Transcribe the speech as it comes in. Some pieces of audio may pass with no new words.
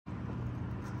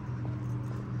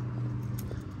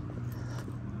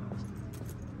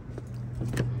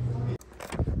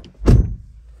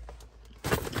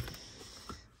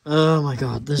Oh my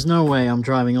god, there's no way I'm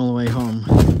driving all the way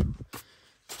home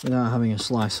without having a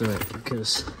slice of it,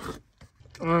 because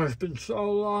oh, it's been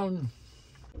so long.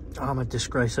 I'm a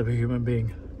disgrace of a human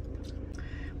being.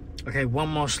 Okay, one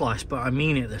more slice, but I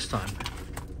mean it this time.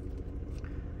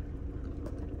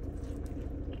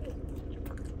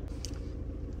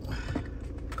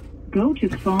 Go to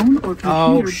phone or computer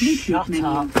Bluetooth shut menu.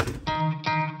 up.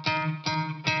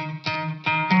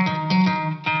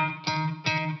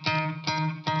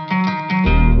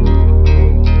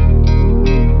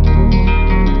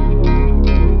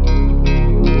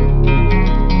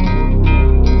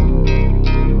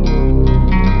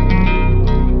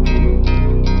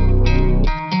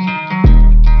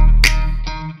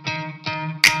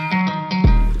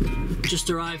 Just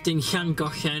arrived in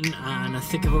Llangollen and I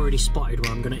think I've already spotted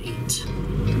where I'm going to eat.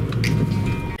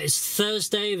 It's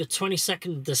Thursday the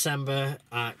 22nd of December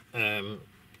at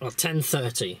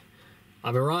 10:30.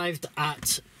 I've arrived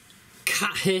at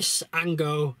Cathis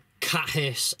Ango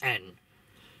Cathis N.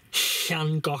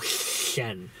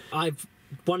 Llangollen. I've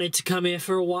wanted to come here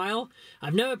for a while.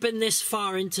 I've never been this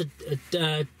far into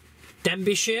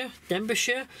Denbighshire.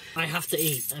 I have to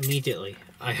eat immediately.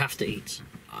 I have to eat.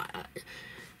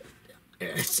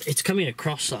 It's coming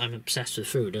across that I'm obsessed with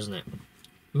food, isn't it?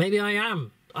 Maybe I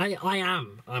am. I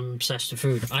am. I'm obsessed with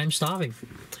food. I'm starving.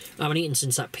 I haven't eaten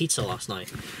since that pizza last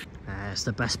night. It's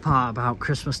the best part about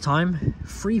Christmas time.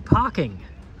 Free parking.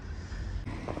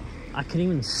 I can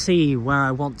even see where I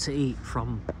want to eat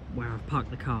from where I've parked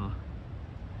the car.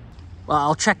 Well,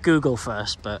 I'll check Google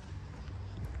first, but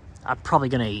I'm probably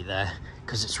going to eat there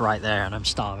because it's right there and I'm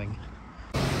starving.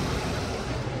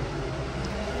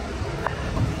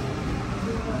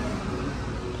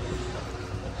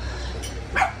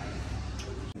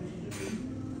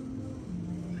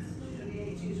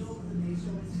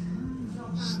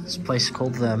 This place is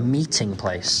called the Meeting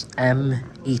Place.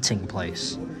 Eating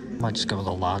Place. Might just go with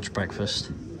a large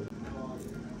breakfast.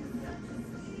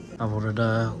 I've ordered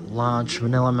a large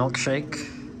vanilla milkshake.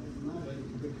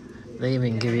 They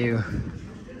even give you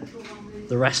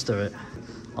the rest of it.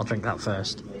 I'll drink that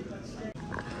first.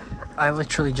 I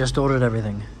literally just ordered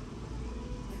everything.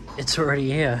 It's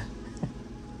already here.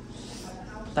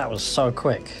 That was so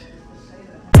quick.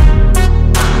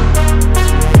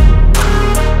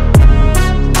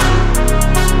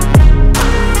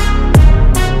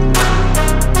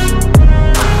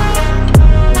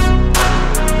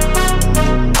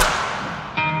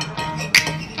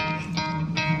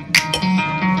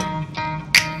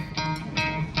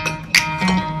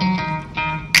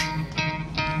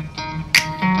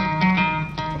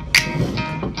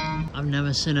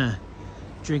 Sinner,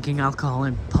 drinking alcohol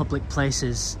in public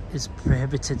places is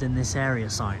prohibited in this area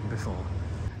sign before.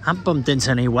 I haven't bumped into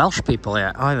any Welsh people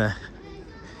yet either.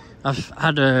 I've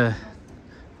had a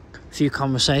few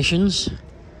conversations.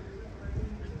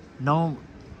 No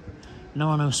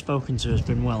one I've spoken to has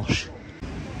been Welsh.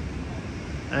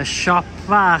 Y siop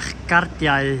fach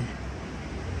gardiau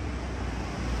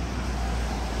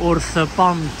wrth y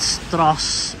bont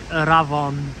dros yr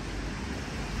afon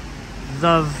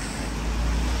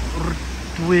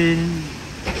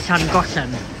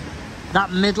Llangollen.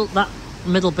 That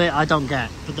middle bit I don't get,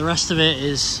 but the rest of it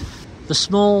is the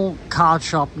small card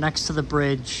shop next to the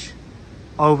bridge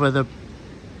over the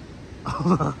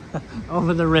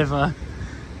over the river,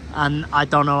 and I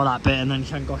don't know that bit, and then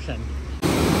Llangollen.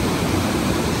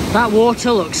 That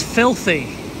water looks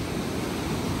filthy.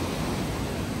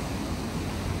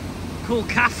 Cool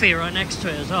cafe right next to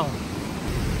it as well.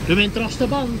 Dwi'n mynd dros y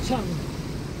bont, son.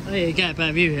 Oh, you get a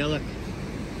better view here, look.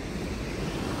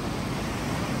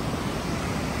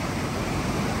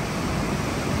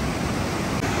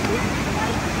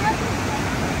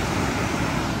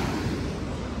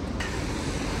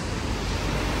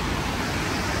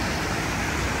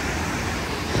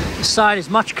 This side is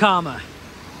much calmer.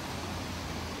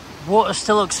 Water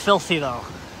still looks filthy though.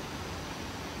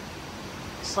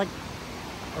 It's like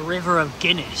a river of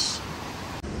Guinness.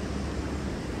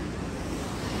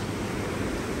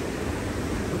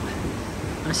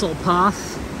 Nice little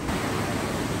path.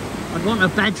 I'd want a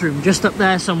bedroom just up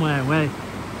there somewhere where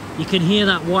you can hear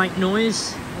that white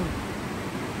noise.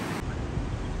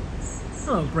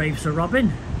 Hello, brave Sir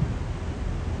Robin.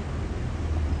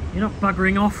 You're not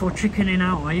buggering off or chickening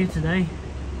out, are you, today?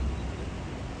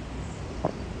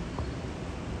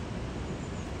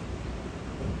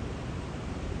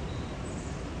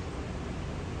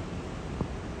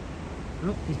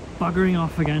 Oh, he's buggering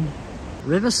off again.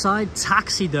 Riverside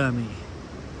Taxidermy.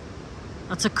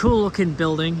 That's a cool looking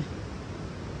building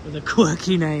with a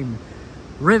quirky name.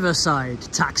 Riverside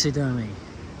Taxidermy.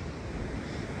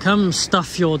 Come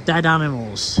stuff your dead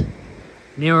animals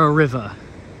near a river.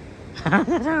 I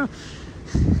don't know.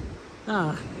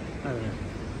 I don't know.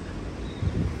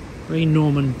 Very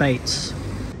Norman Bates.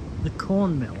 The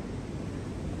corn mill.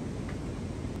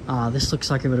 This looks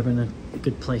like it would have been a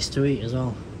good place to eat as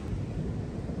well.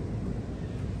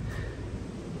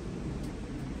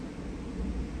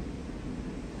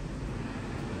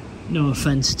 No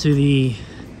offense to the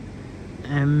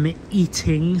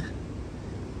eating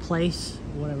place,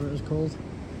 whatever it was called.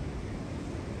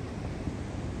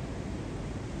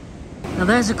 Now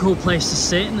there's a cool place to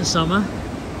sit in the summer.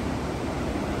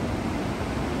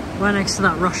 Right next to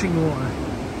that rushing water.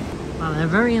 Wow, they're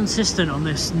very insistent on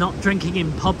this not drinking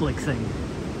in public thing.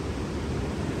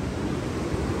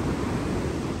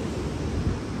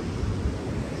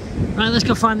 Right, let's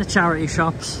go find the charity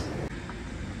shops.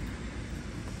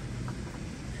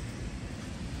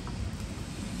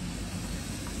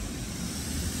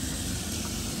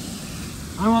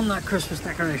 I want that Christmas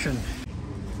decoration.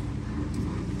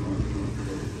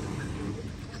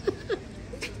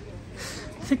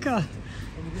 They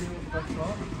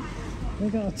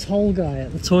got a toll guy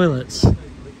at the toilets.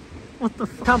 What the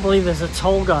f— can't believe there's a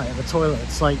toll guy at the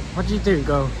toilets. Like, what do you do?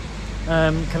 Go,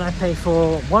 can I pay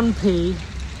for 1p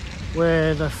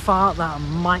with a fart that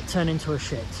might turn into a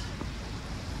shit?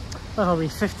 That'll be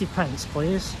 50 pence,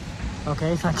 please.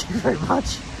 Okay, thank you very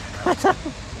much.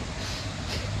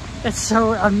 It's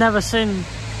so— I've never seen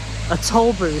a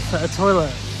toll booth at a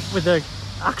toilet with an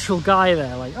actual guy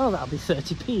there. Like, oh, that'll be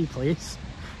 30p, please.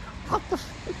 What the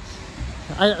f—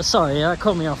 sorry, that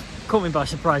caught me by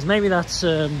surprise. Maybe that's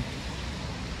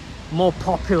more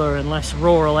popular in less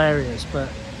rural areas, but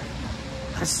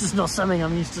that's just not something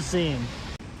I'm used to seeing.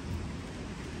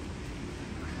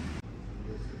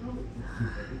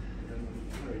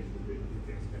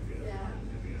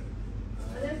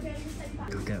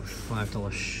 Go get a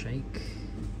 $5 shake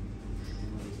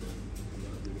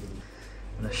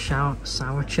and a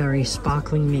sour cherry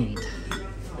sparkling mead.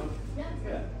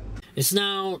 It's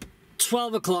now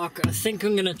 12 o'clock. I think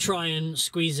I'm gonna try and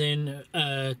squeeze in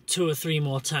 2 or 3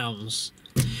 more towns.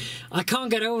 I can't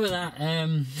get over that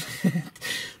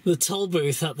the toll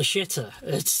booth at the shitter.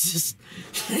 It's just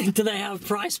do they have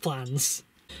price plans?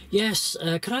 Yes,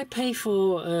 can I pay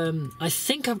for I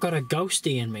think I've got a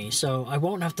ghostie in me, so I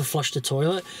won't have to flush the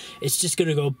toilet. It's just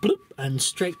gonna go bloop and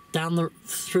straight down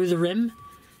through the rim.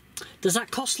 Does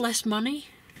that cost less money?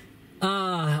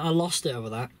 I lost it over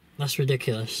that. That's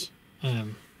ridiculous.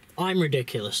 I'm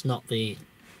ridiculous, not the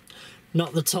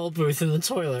toll booth in the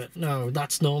toilet. No,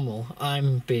 that's normal.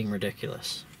 I'm being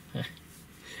ridiculous.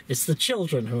 It's the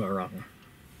children who are wrong.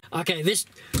 Okay, this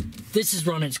has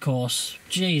run its course.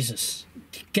 Jesus.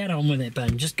 Get on with it,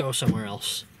 Ben. Just go somewhere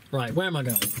else. Right, where am I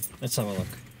going? Let's have a look.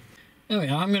 There we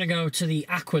are. I'm going to go to the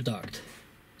Aqueduct.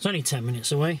 It's only 10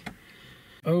 minutes away.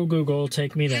 Oh, Google,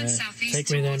 take me there. Take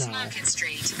me there now. Market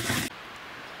Street.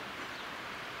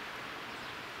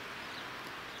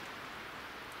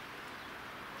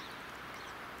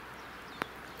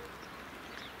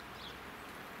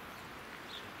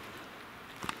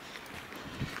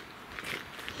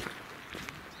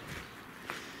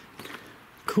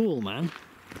 Cool, man.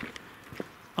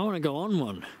 I want to go on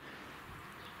one.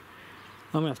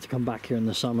 I'm gonna have to come back here in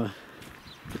the summer.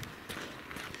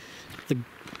 The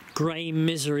grey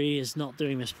misery is not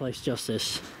doing this place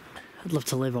justice. I'd love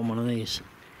to live on one of these.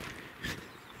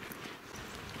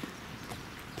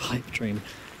 Pipe dream.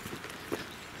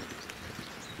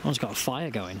 One's got a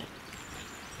fire going.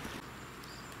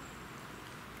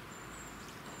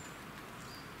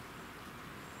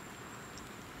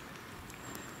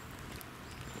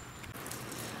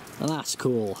 Well, that's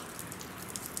cool.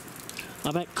 I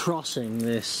bet crossing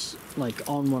this, like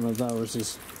on one of those,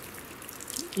 is,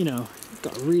 you know,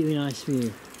 got a really nice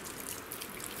view.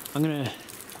 I'm gonna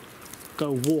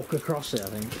go walk across it, I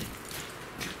think.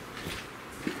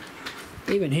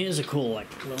 Even here's a cool, like,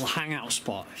 little hangout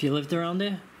spot if you lived around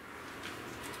here.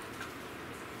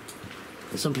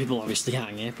 Some people obviously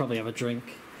hang here, probably have a drink.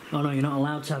 Oh no, you're not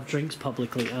allowed to have drinks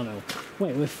publicly. Oh no.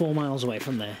 Wait, we're 4 miles away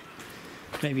from there.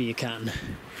 Maybe you can.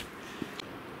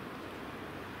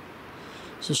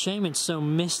 It's a shame it's so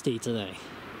misty today.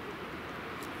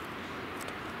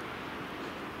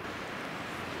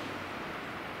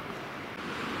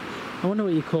 I wonder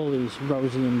what you call these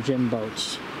Rosie and Jim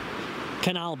boats.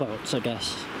 Canal boats, I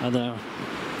guess. I don't know.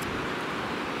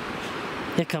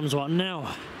 Here comes one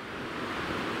now.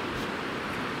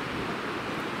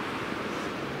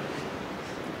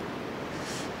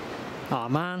 Oh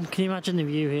man, can you imagine the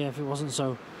view here if it wasn't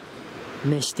so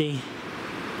misty?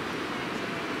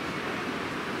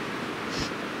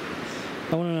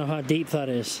 I want to know how deep that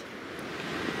is.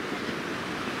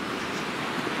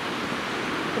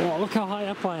 Oh, look how high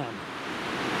up I am.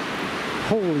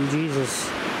 Holy Jesus.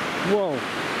 Whoa.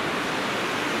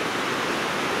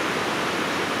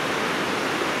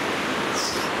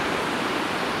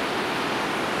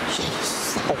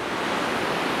 Jesus.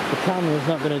 The camera's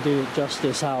not going to do it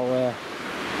justice how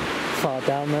far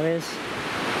down that is.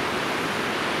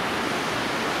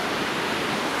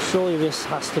 Surely this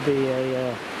has to be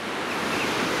a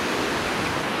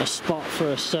spot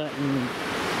for a certain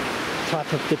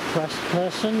type of depressed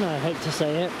person. I hate to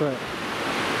say it, but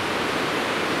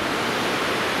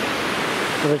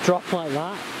with a drop like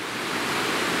that,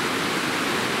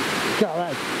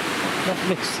 God,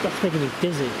 that's making me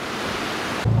dizzy.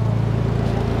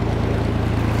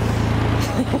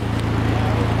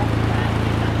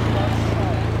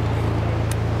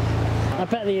 I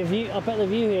bet the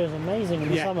view here is amazing in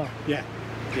the summer. Yeah.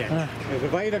 There's a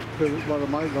viaduct about a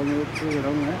mile long through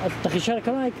around there. Dach chi siarad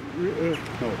Cymraeg?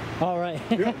 No. All right.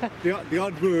 the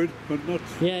odd word, but not.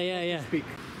 Yeah. Speak.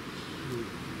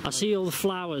 I see all the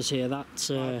flowers here. That's.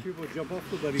 People jump off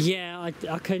the bloody. Yeah,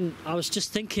 I was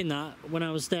just thinking that when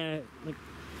I was there. Like,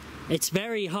 it's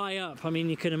very high up. I mean,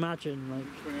 you can imagine. Like.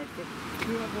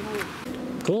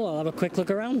 Cool. I'll have a quick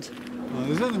look around.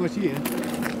 There's nothing much here.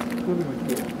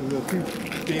 There's a few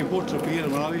game boats up here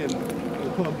and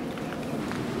a pub.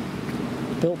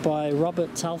 Built by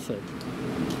Robert Telford.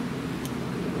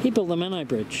 He built the Menai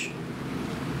Bridge.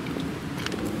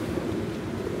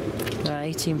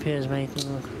 18 piers made.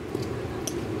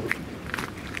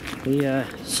 The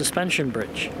suspension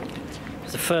bridge.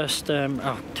 It's the first.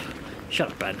 Oh,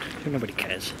 shut up, Ben. Nobody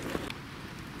cares.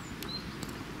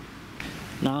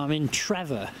 Now I'm in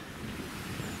Trevor.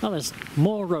 Oh, there's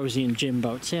more Rosie and Jim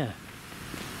boats here.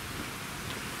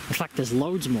 In fact, there's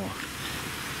loads more.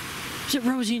 Is it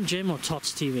Rosie and Jim or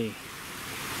Tots TV?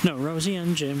 No, Rosie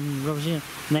and Jim, and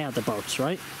they had the boats,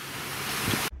 right?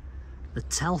 The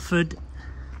Telford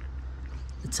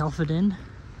Inn?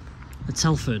 The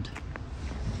Telford.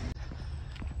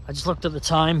 I just looked at the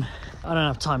time. I don't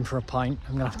have time for a pint.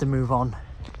 I'm gonna have to move on.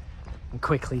 And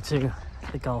quickly too. I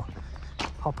think I'll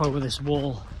hop over this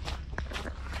wall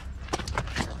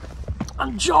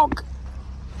and jog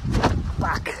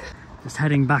back. Just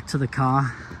heading back to the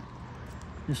car.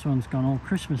 This one's gone all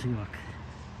Christmassy, look.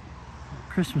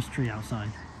 Christmas tree outside.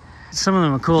 Some of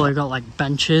them are cool. They've got like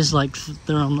benches, like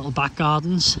their own little back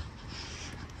gardens.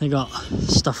 They got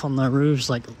stuff on their roofs,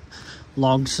 like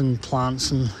logs and plants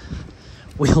and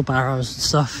wheelbarrows and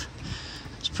stuff.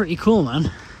 It's pretty cool,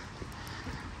 man.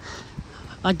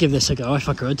 I'd give this a go if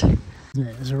I could. Yeah,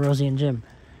 there's a Rosie and Jim.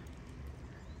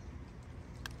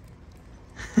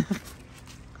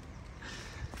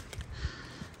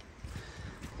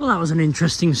 Well, that was an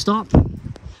interesting stop.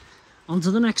 On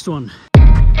to the next one.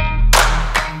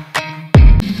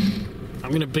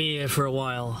 I'm gonna be here for a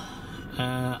while.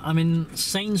 I'm in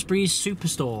Sainsbury's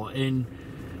Superstore in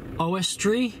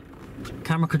Oestry.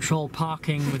 Camera control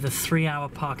parking with a 3-hour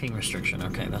parking restriction.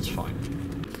 Okay, that's fine.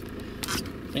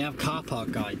 They have car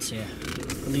park guides here,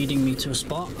 leading me to a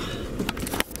spot.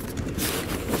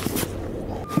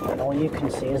 And all you can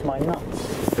see is my nuts.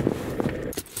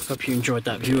 Hope you enjoyed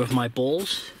that view of my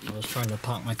balls. I was trying to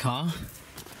park my car.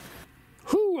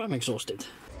 Whew, I'm exhausted.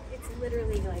 It's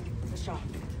literally like a shop.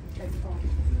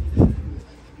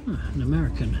 An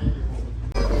American.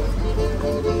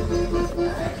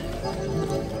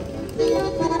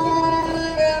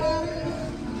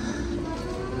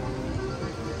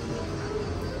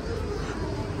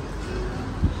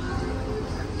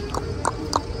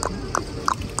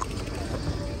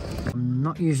 I'm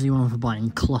not usually one for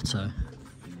buying clutter,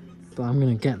 but I'm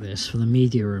gonna get this for the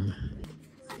media room.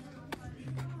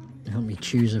 Help me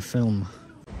choose a film.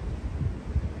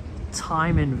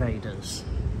 Time Invaders.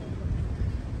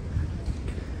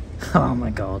 Oh my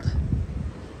god.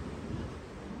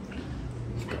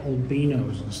 It's got old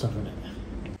Beanos and stuff in it.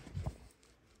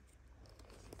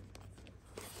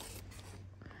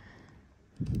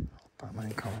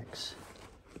 Batman comics.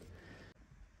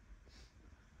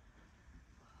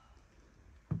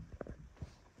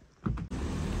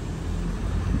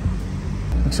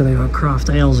 So they've got craft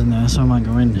ales in there, so I might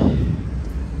go in.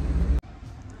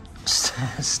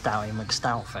 Stouty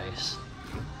McStout face.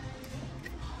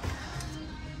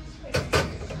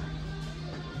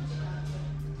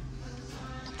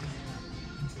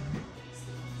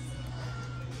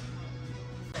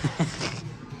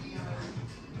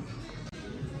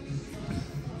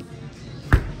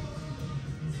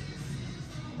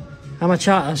 How much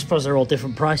are, I suppose they're all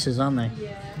different prices, aren't they?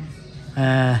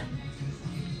 Yeah.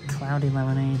 Cloudy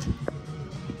lemonade,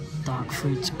 dark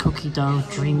fruits, cookie dough,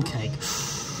 dream cake.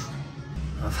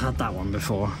 I've had that one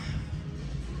before.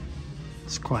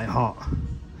 It's quite hot.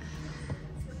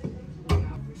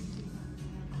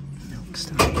 Milk's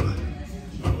still hot.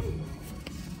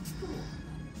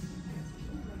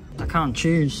 I can't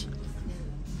choose.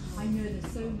 I know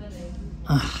there's so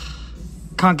many.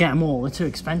 Can't get them all, they're too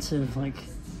expensive, like.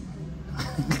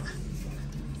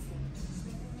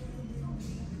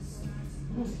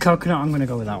 Coconut, I'm gonna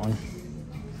go with that one.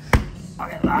 I'll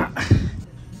get that.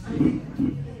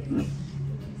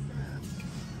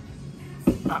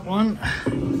 That one.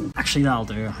 Actually, that'll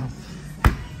do.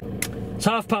 It's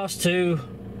 2:30.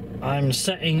 I'm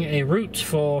setting a route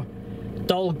for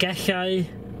denbighshire,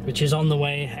 which is on the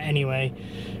way anyway.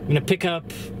 I'm gonna pick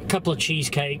up a couple of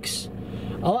cheesecakes.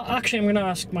 I'm gonna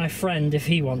ask my friend if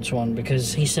he wants one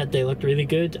because he said they looked really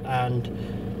good and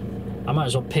I might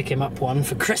as well pick him up one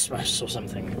for Christmas or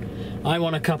something. I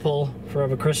want a couple for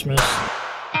over Christmas.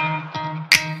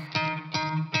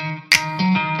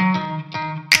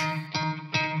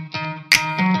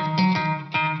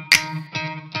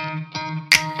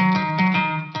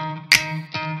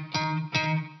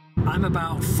 I'm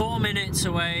about 4 minutes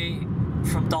away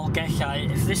from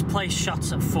denbighshire. If this place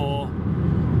shuts at 4,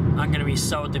 I'm gonna be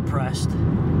so depressed.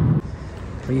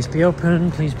 Please be open,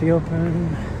 please be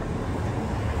open.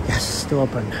 Yes, still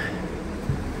open.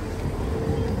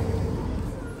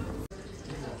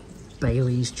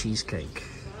 Bailey's cheesecake.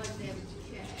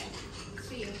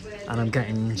 And I'm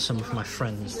getting some of my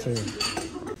friends too.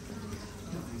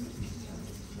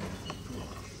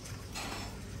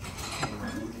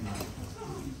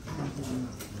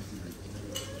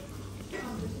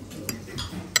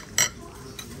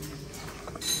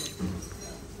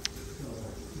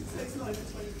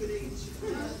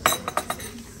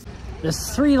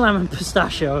 There's 3 lemon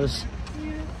pistachios,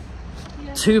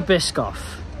 2 Biscoff.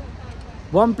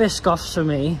 1 Biscoff's for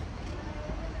me.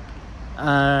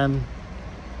 1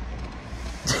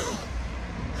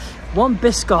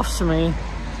 Biscoff's for me.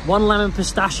 1 lemon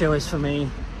pistachio is for me.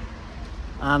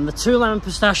 And the 2 lemon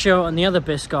pistachio and the other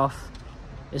Biscoff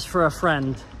is for a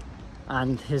friend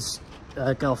and his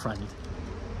girlfriend.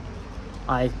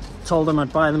 I told them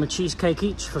I'd buy them a cheesecake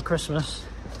each for Christmas.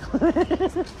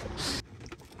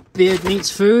 Beard meets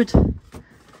food.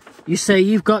 You say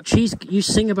you've got cheese. You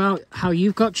sing about how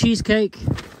you've got cheesecake.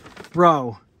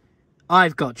 Bro,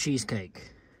 I've got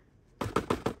cheesecake.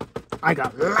 I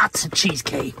got lots of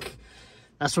cheesecake.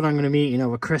 That's what I'm going to be eating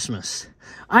over Christmas.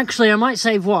 Actually, I might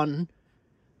save one.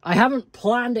 I haven't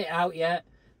planned it out yet,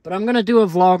 but I'm going to do a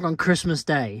vlog on Christmas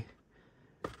Day.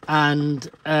 And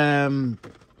I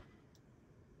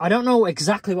don't know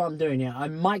exactly what I'm doing yet. I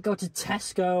might go to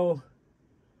Tesco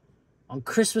on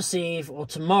Christmas Eve or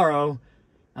tomorrow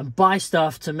and buy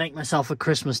stuff to make myself a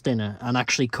Christmas dinner and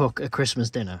actually cook a Christmas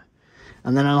dinner.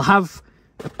 And then I'll have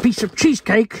a piece of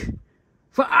cheesecake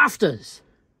for afters.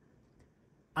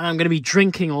 And I'm going to be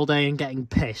drinking all day and getting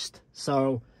pissed.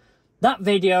 So that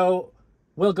video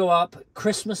will go up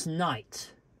Christmas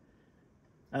night.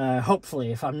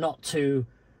 Hopefully, if I'm not too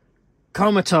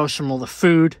comatose from all the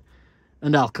food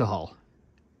and alcohol.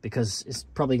 Because it's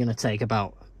probably going to take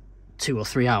about 2 or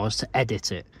 3 hours to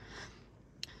edit it.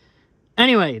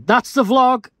 Anyway, that's the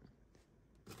vlog.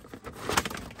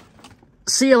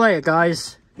 See you later,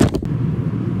 guys.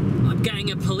 I'm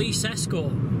getting a police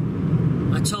escort.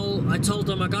 I told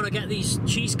them I gotta get these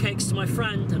cheesecakes to my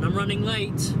friend and I'm running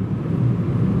late.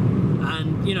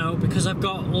 And, you know, because I've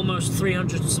got almost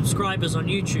 300 subscribers on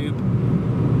YouTube,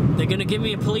 they're gonna give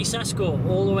me a police escort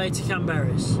all the way to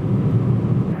Canberra's.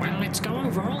 Well, let's go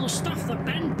over all the stuff that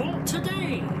Ben bought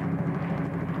today.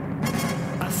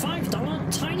 A $5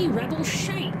 Tiny Rebel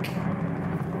Shake.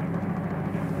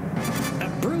 A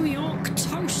Brew York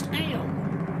Toast Ale.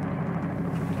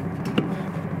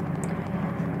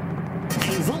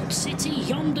 A Vault City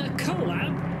Yonder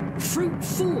Collab Fruit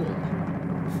Fool.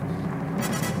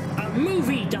 A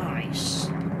Movie Dice.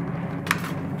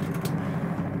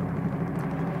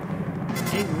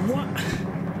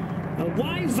 A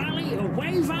Wye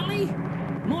Valley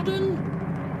Modern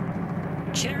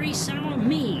Cherry Sour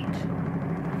Mead.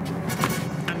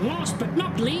 And last but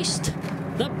not least,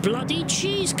 the bloody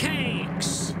cheesecake!